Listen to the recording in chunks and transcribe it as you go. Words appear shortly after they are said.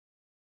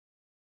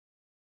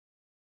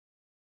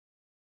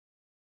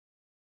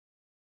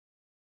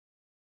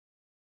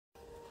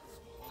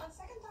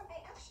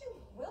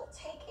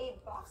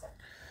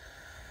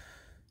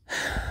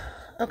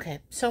Okay,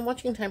 so I'm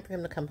watching Time for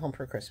Him to Come Home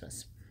for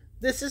Christmas.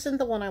 This isn't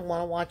the one I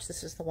want to watch.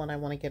 This is the one I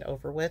want to get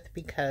over with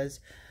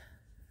because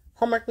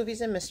Hallmark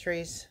movies and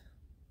mysteries,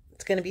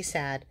 it's going to be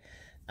sad.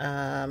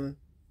 Um,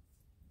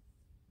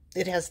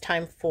 it has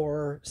time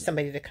for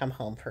somebody to come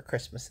home for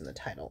Christmas in the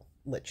title,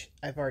 which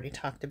I've already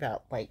talked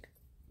about. Like,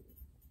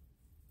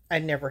 I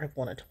never have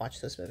wanted to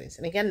watch those movies.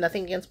 And again,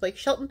 nothing against Blake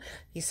Shelton.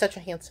 He's such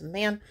a handsome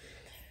man.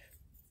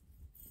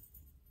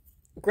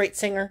 Great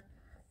singer.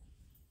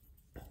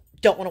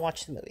 Don't want to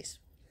watch the movies.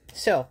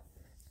 So,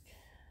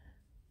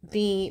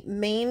 the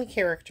main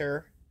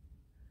character,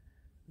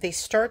 they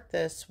start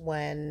this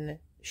when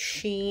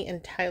she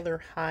and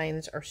Tyler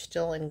Hynes are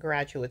still in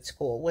graduate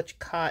school, which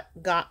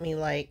got me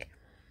like,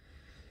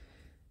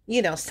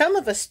 some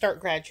of us start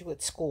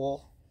graduate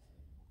school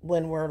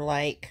when we're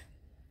like,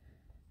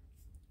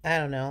 I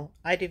don't know.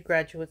 I did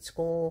graduate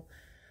school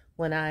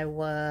when I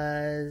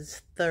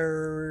was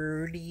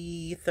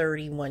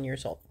 31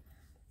 years old.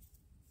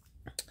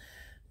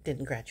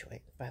 Didn't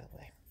graduate, by the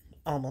way.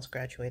 Almost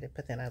graduated,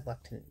 but then I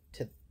locked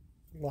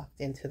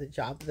into the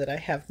job that I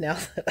have now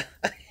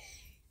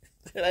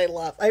that I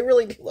love. I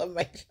really do love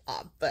my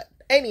job, but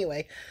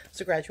anyway,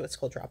 it's a graduate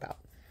school dropout.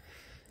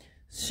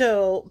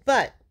 So,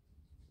 but,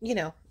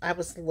 I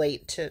was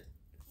late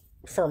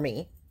for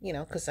me,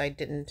 because I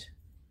didn't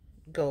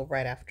go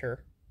right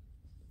after,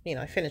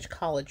 I finished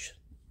college.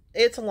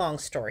 It's a long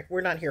story.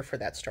 We're not here for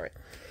that story.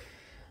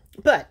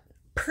 But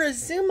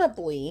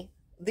presumably,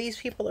 these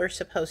people are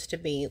supposed to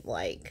be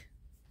like,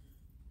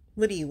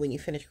 what are you when you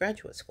finish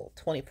graduate school?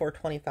 24,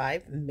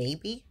 25,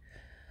 maybe?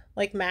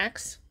 Like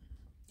max?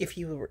 If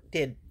you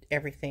did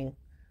everything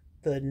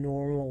the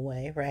normal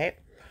way, right?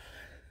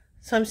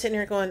 So I'm sitting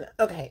here going,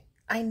 okay,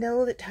 I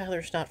know that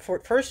Tyler's not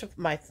first of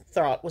my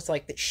thought was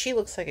like that she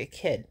looks like a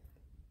kid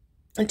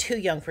and too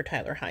young for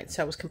Tyler Hynes.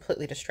 So I was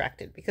completely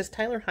distracted because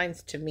Tyler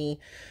Hynes to me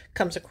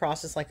comes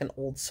across as like an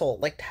old soul.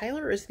 Like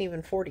Tyler isn't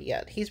even 40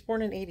 yet. He's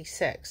born in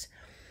 86.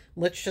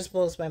 Which just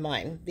blows my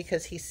mind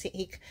because he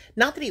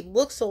not that he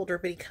looks older,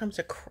 but he comes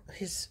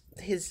across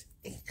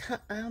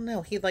I don't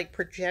know, he like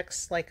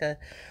projects like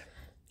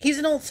he's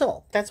an old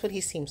soul. That's what he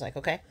seems like.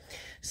 Okay.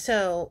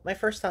 So my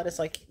first thought is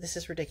like, this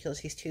is ridiculous.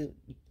 He's too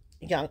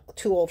young,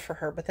 too old for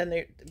her. But then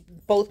they're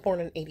both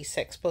born in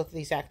 86. Both of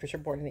these actors are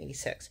born in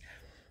 86.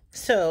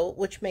 So,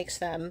 which makes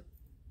them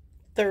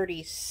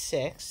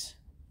 36,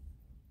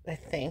 I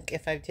think,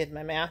 if I did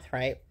my math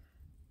right.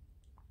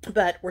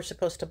 But we're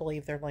supposed to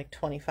believe they're like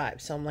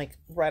 25. So I'm like,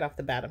 right off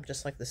the bat, I'm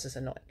just like, this is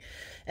annoying.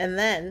 And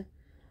then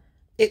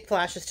it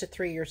flashes to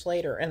 3 years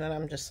later. And then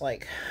I'm just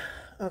like,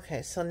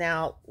 okay, so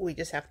now we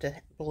just have to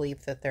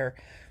believe that they're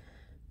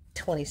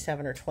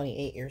 27 or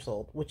 28 years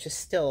old, which is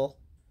still,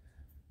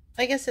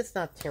 I guess it's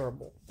not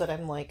terrible. But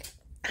I'm like,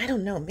 I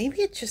don't know. Maybe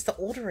it's just the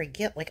older I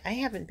get. Like, I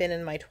haven't been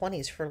in my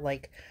 20s for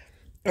like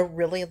a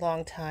really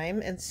long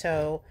time. And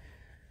so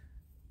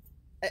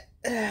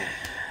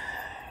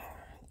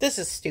this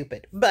is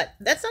stupid, but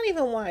that's not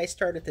even why I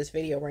started this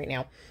video right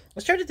now. I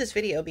started this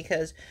video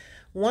because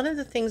one of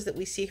the things that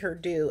we see her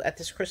do at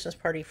this Christmas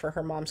party for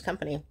her mom's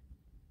company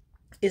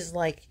is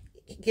like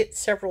get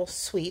several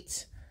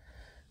sweets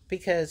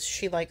because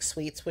she likes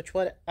sweets, which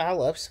I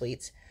love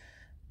sweets,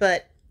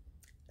 but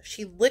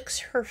she licks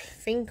her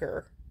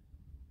fingers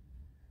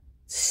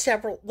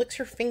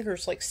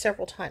like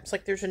several times.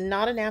 Like there's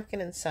not a napkin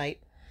in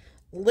sight,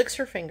 licks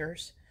her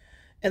fingers.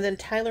 And then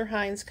Tyler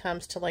Hynes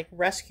comes to like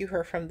rescue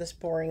her from this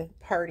boring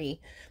party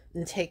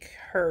and take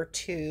her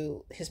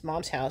to his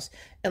mom's house.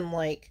 And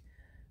like,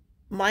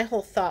 my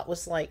whole thought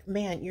was like,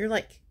 man, you're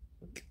like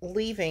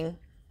leaving,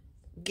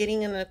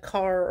 getting in a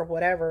car or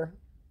whatever,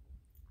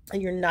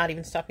 and you're not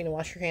even stopping to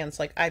wash your hands.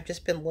 Like, I've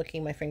just been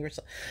licking my fingers.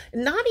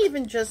 Not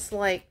even just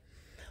like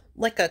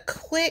a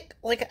quick,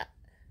 okay,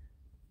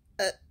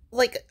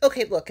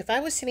 look, if I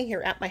was sitting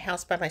here at my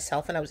house by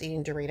myself and I was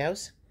eating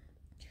Doritos,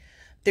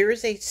 there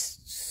is a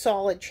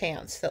solid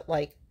chance that,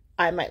 like,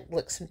 I might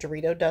lick some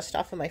Dorito dust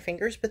off of my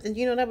fingers. But then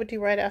you know what I would do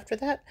right after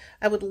that?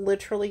 I would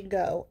literally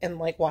go and,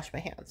 like, wash my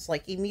hands,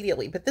 like,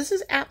 immediately. But this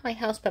is at my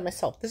house by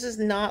myself. This is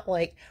not,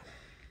 like,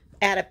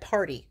 at a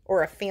party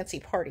or a fancy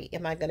party.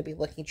 Am I going to be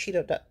licking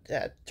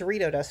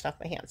Dorito dust off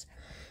my hands?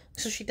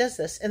 So she does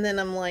this. And then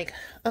I'm like,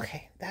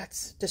 okay,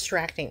 that's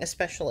distracting,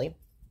 especially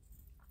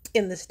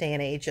in this day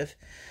and age of,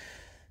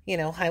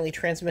 highly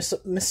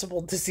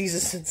transmissible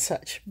diseases and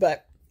such.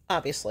 But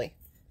obviously,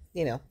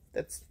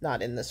 that's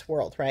not in this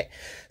world, right?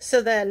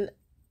 So then,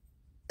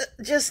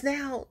 just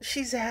now,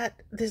 she's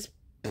at this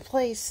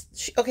place.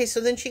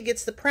 So then she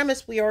gets the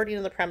premise. We already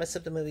know the premise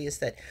of the movie is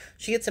that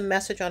she gets a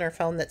message on her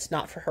phone that's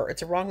not for her.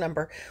 It's a wrong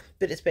number,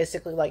 but it's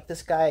basically like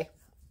this guy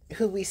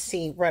who we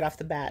see right off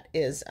the bat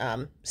is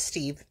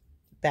Steve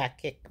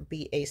Baccic,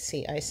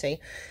 B-A-C-I-C,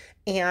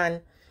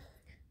 and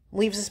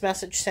leaves this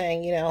message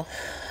saying,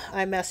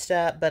 I messed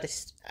up, but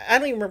I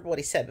don't even remember what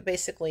he said, but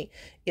basically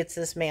it's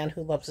this man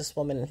who loves this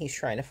woman and he's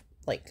trying to,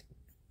 like,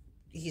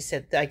 he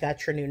said, I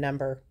got your new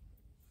number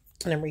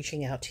and I'm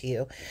reaching out to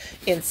you.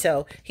 And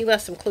so he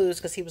left some clues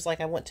because he was like,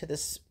 I went to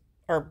this,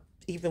 or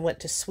even went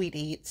to Sweet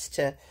Eats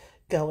to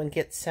go and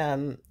get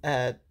some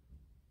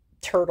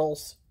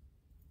turtles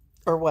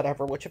or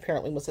whatever, which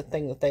apparently was a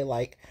thing that they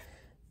like.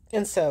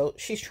 And so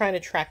she's trying to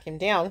track him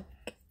down.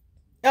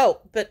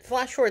 Oh, but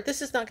flash forward,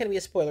 this is not going to be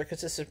a spoiler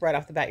because this is right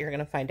off the bat. You're going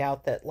to find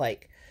out that,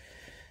 like,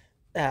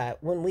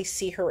 when we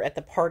see her at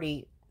the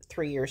party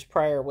 3 years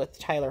prior with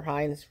Tyler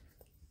Hines,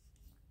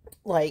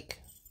 like,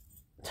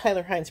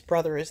 Tyler Hines'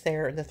 brother is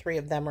there and the three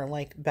of them are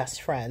like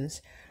best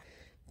friends.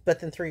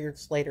 But then 3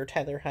 years later,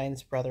 Tyler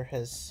Hines' brother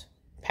has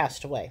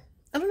passed away.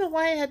 I don't know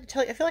why I had to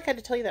tell you. I feel like I had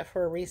to tell you that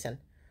for a reason.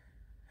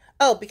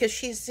 Oh, because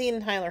she's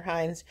seen Tyler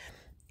Hines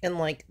and,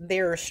 like,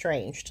 they're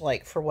estranged,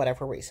 like, for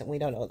whatever reason. We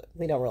don't know.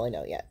 We don't really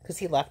know yet because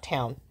he left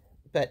town,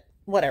 but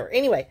whatever.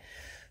 Anyway,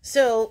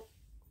 so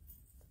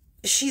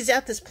she's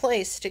at this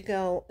place to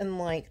go and,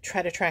 like,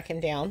 try to track him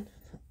down.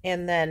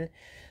 And then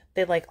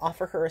they, like,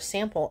 offer her a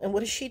sample. And what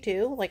does she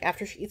do? Like,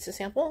 after she eats the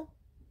sample?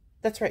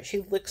 That's right. She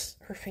licks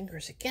her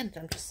fingers again.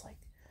 And I'm just like,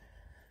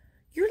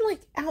 you're,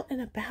 like, out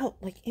and about,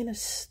 like, in a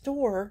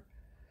store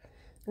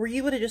where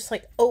you would have just,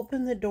 like,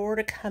 opened the door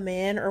to come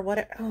in or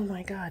whatever. Oh,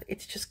 my God.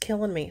 It's just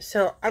killing me.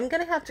 So I'm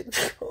going to have to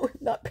go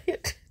and not pay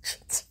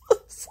attention to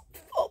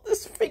all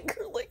this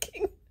finger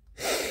licking.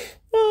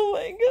 Oh,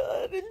 my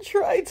God. And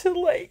try to,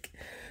 like,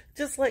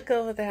 just let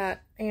go of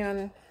that.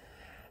 And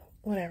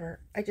whatever.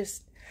 I'm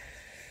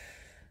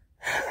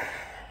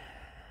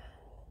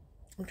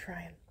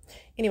trying.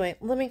 Anyway,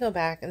 let me go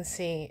back and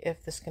see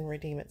if this can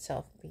redeem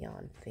itself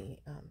beyond the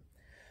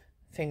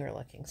finger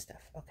licking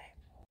stuff. Okay.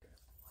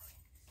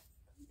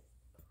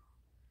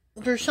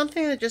 There's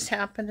something that just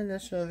happened in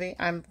this movie.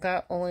 I've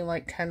got only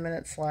like 10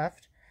 minutes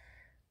left.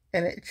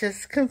 And it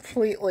just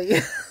completely...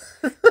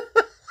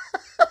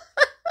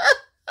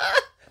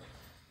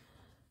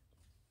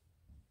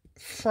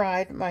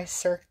 fried my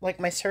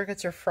my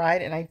circuits are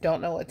fried and I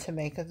don't know what to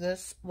make of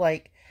this.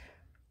 Like,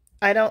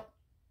 I don't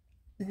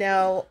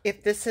know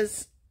if this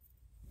is...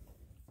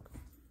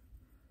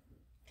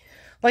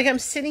 Like, I'm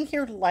sitting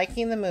here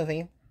liking the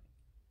movie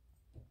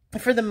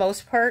for the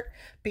most part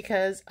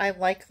because I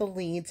like the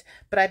leads,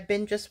 but I've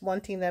been just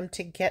wanting them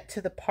to get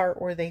to the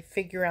part where they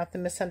figure out the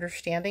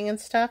misunderstanding and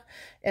stuff.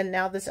 And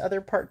now this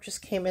other part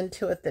just came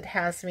into it that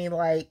has me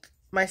like,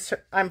 my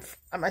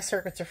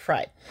circuits are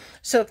fried.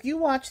 So if you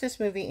watch this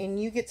movie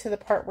and you get to the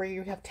part where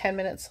you have 10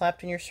 minutes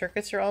left and your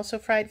circuits are also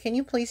fried, can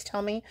you please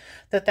tell me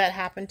that that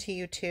happened to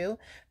you too?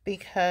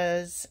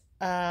 Because,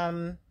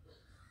 yeah,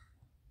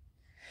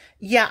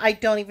 I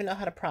don't even know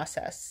how to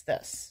process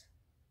this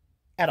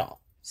at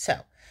all.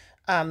 So,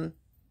 let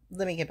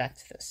me get back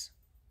to this.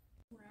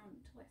 Around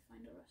until I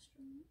find a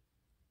restaurant.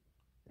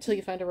 Until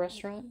you find a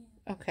restaurant?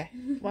 Okay.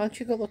 Why don't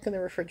you go look in the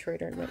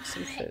refrigerator and make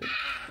some food?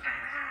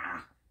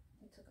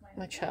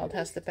 My child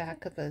has the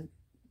back of a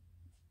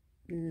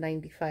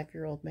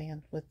 95-year-old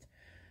man with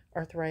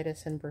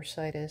arthritis and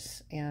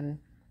bursitis. And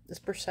is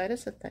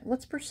bursitis a thing?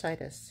 What's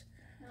bursitis?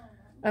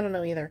 I don't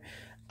know either.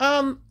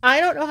 I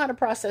don't know how to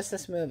process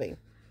this movie.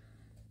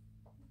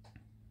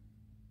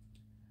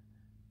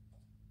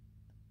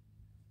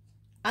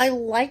 I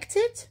liked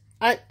it.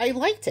 I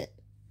liked it.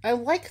 I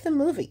liked the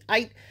movie.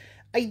 I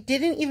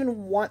didn't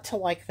even want to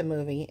like the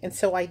movie, and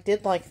so I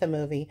did like the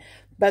movie.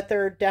 But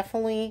there are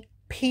definitely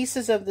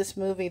pieces of this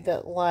movie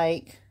that,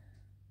 like,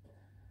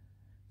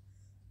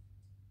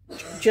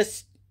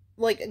 just,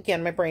 like,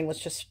 again, my brain was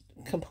just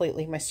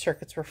completely, my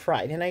circuits were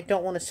fried, and I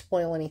don't want to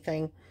spoil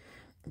anything.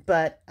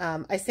 But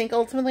I think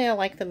ultimately I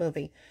like the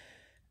movie.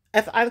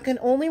 If I can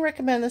only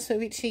recommend this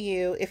movie to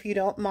you, if you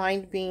don't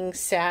mind being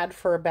sad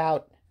for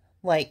about,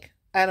 like,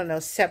 I don't know,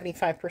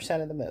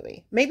 75% of the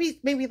movie.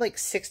 Maybe like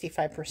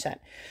 65%.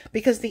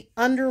 Because the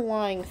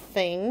underlying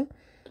thing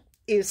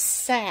is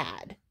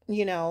sad.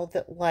 You know,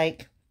 that,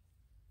 like,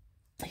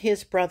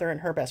 his brother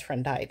and her best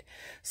friend died.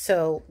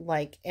 So,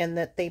 like, and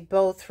that they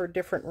both, for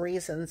different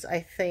reasons, I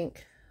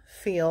think,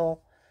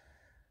 feel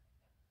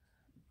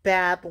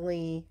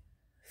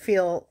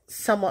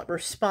somewhat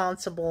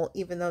responsible,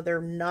 even though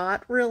they're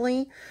not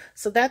really.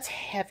 So that's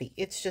heavy.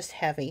 It's just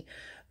heavy.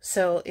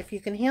 So if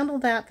you can handle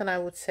that, then I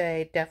would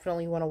say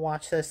definitely want to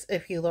watch this.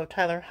 If you love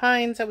Tyler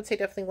Hines, I would say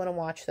definitely want to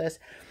watch this.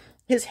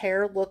 His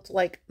hair looked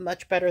like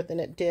much better than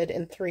it did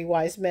in Three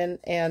Wise Men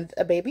and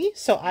a Baby.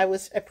 So I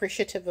was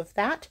appreciative of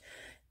that.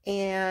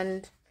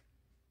 And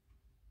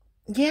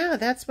yeah,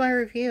 that's my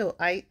review.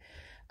 I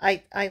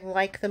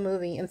like the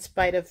movie in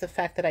spite of the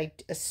fact that I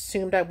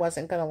assumed I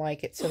wasn't going to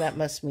like it. So that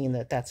must mean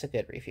that that's a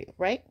good review,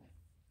 right?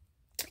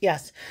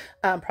 Yes,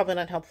 probably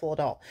not helpful at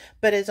all.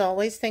 But as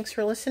always, thanks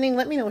for listening.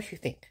 Let me know what you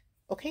think.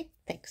 Okay,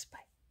 thanks. Bye.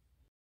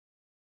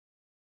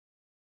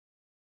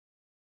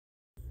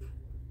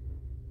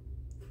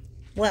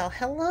 Well,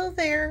 hello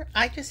there.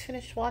 I just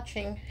finished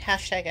watching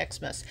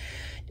 #Xmas.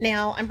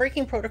 Now, I'm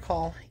breaking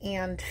protocol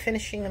and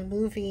finishing a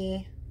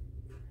movie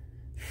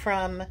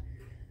from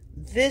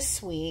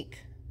this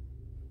week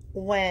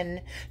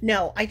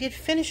no, I did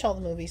finish all the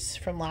movies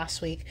from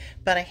last week,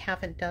 but I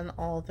haven't done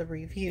all the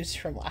reviews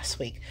from last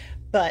week.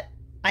 But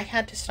I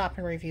had to stop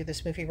and review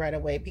this movie right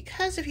away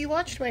because if you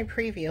watched my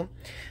preview,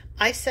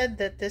 I said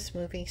that this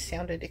movie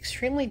sounded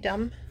extremely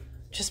dumb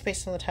just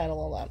based on the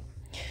title alone.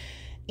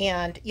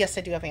 And yes,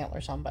 I do have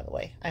antlers on, by the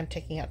way. I'm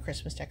taking out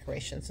Christmas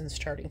decorations and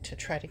starting to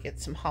try to get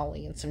some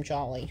holly and some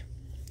jolly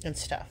and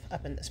stuff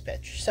up in this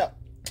bitch. So,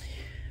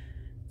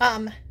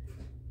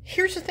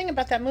 here's the thing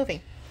about that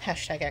movie.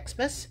 Hashtag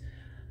Xmas.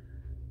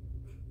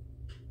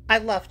 I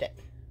loved it.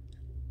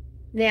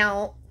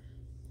 Now,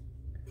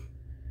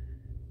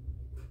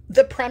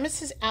 the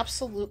premise is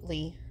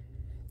absolutely,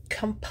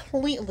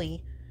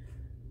 completely,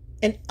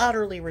 and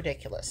utterly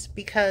ridiculous.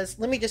 Because,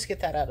 let me just get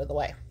that out of the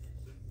way.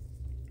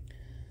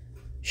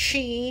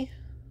 She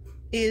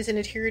is an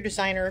interior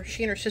designer.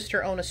 She and her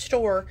sister own a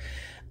store.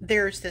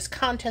 There's this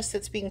contest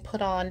that's being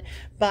put on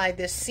by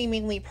this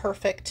seemingly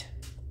perfect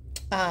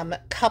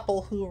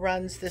couple who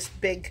runs this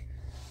big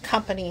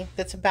company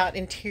that's about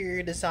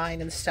interior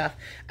design and stuff.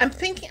 I'm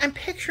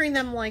picturing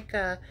them like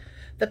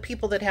the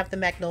people that have the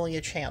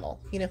Magnolia Channel.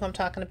 You know who I'm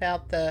talking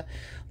about? The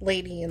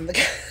lady and the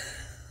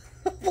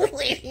the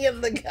lady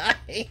and the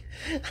guy.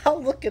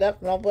 I'll look it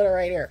up and I'll put it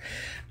right here.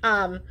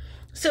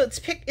 So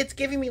it's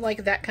giving me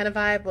like that kind of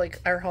vibe, like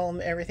our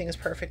home, everything is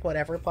perfect,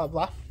 whatever, blah,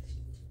 blah.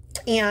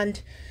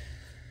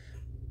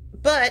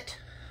 But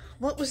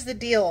what was the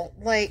deal?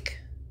 Like,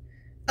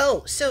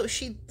 oh, so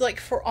she, like,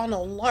 for on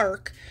a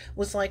lark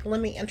was like,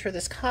 let me enter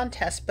this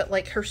contest, but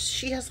like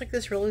she has like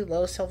this really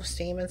low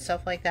self-esteem and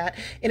stuff like that.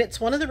 And it's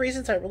one of the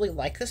reasons I really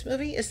like this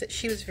movie is that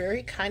she was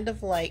very kind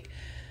of like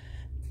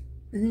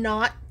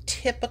not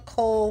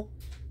typical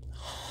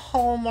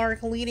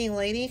Hallmark leading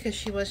lady, because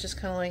she was just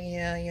kind of like,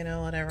 yeah, you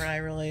know, whatever,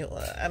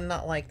 I'm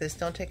not like this,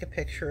 don't take a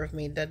picture of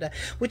me, da, da.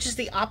 Which is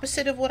the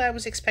opposite of what I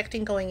was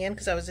expecting going in,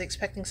 because I was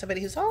expecting somebody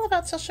who's all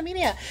about social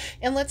media,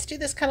 and let's do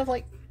this kind of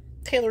like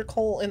Taylor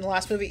Cole in the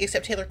last movie,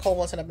 except Taylor Cole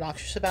wasn't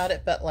obnoxious about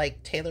it, but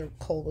like Taylor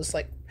Cole was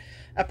like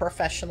a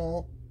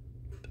professional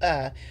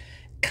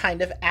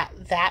kind of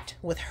at that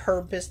with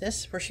her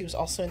business, where she was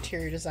also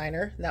interior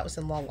designer, and that was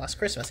in Long Lost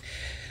Christmas.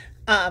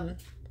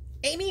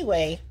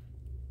 Anyway,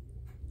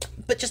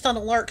 but just on a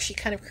lark, she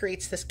kind of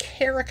creates this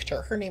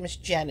character. Her name is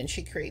Jen, and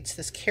she creates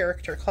this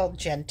character called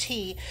Jen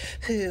T,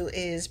 who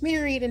is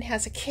married and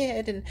has a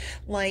kid, and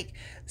like,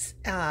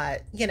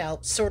 you know,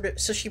 sort of,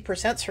 so she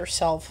presents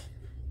herself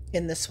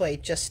in this way,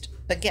 just,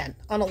 again,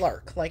 on a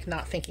lark, like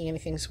not thinking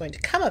anything's going to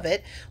come of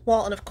it.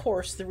 Well, and of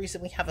course, the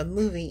reason we have a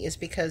movie is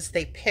because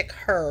they pick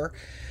her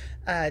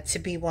to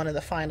be one of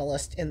the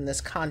finalists in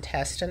this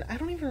contest, and I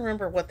don't even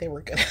remember what they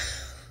were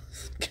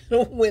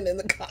gonna win in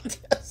the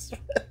contest.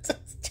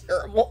 It's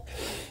terrible.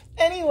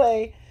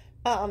 Anyway,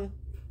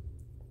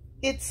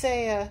 it's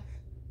a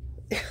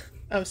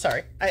I'm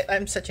sorry,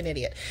 I'm such an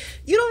idiot.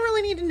 You don't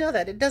really need to know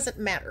that. It doesn't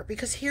matter,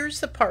 because here's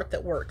the part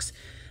that works,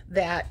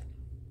 that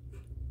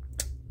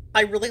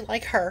I really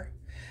like her.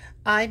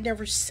 I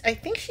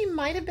think she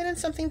might have been in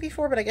something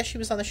before, but I guess she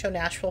was on the show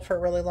Nashville for a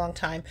really long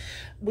time.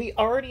 We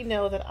already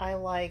know that I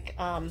like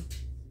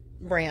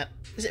Brant.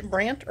 Is it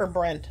Brant or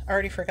Brent? I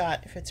already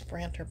forgot if it's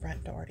Brant or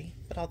Brent Doherty,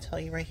 but I'll tell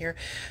you right here.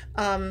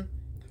 And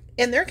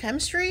their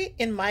chemistry,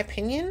 in my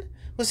opinion,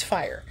 was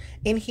fire.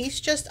 And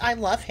he's just, I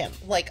love him.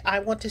 Like, I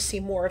want to see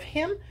more of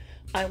him.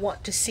 I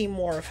want to see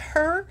more of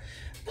her.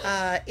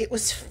 It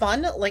was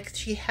fun. Like,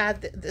 she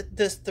had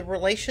the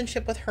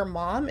relationship with her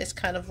mom is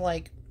kind of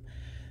like,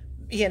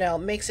 you know,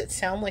 makes it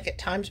sound like at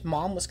times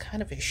mom was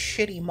kind of a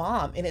shitty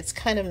mom. And it's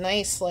kind of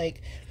nice.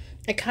 Like,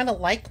 I kind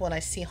of like when I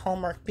see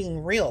Hallmark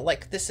being real.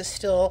 Like, this is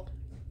still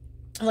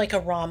like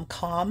a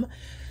rom-com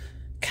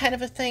kind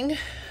of a thing.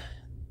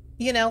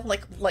 You know,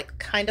 like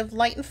kind of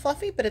light and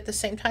fluffy, but at the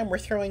same time, we're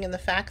throwing in the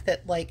fact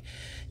that, like,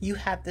 you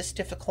have this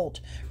difficult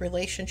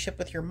relationship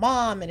with your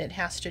mom, and it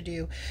has to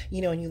do, you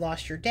know, and you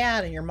lost your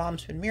dad, and your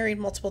mom's been married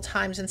multiple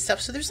times and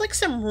stuff. So there's like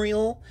some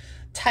real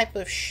type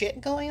of shit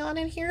going on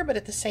in here, but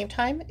at the same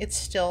time, it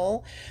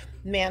still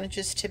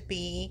manages to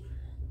be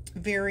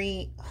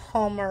very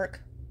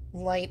Hallmark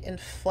light and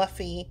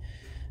fluffy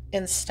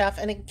and stuff.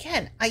 And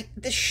again,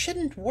 this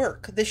shouldn't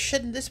work.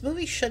 This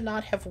movie should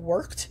not have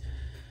worked.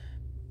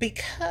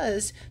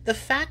 Because the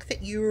fact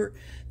that you're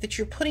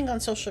putting on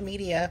social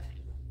media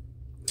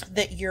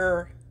that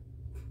you're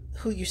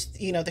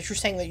that you're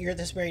saying that you're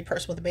this married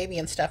person with a baby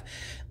and stuff,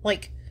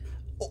 like,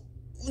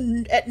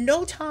 at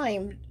no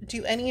time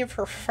do any of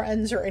her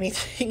friends or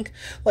anything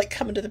like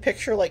come into the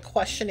picture, like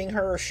questioning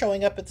her or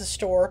showing up at the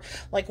store,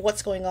 like,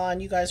 what's going on?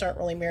 You guys aren't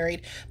really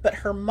married. But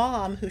her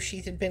mom, who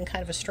she had been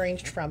kind of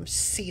estranged from,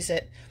 sees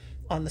it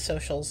on the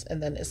socials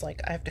and then is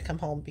like, I have to come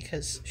home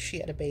because she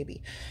had a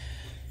baby.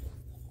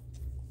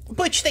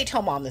 Which they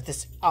tell mom that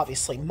this,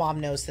 obviously, mom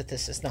knows that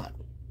this is not,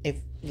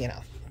 that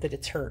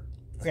it's her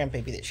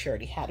grandbaby that she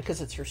already had, because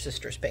it's her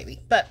sister's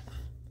baby. But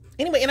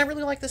anyway, and I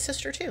really like the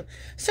sister too.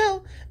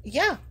 So,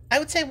 yeah, I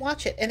would say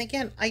watch it. And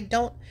again,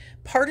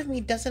 part of me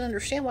doesn't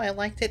understand why I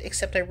liked it,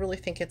 except I really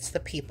think it's the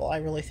people. I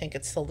really think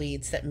it's the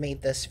leads that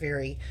made this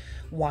very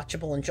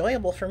watchable,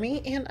 enjoyable for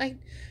me, and I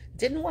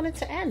didn't want it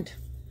to end.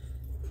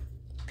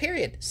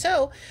 Period.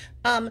 So,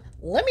 let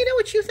me know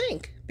what you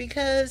think,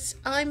 because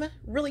I'm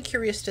really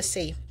curious to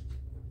see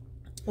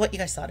what you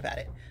guys thought about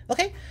it.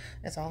 Okay?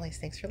 As always,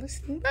 thanks for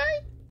listening. Bye!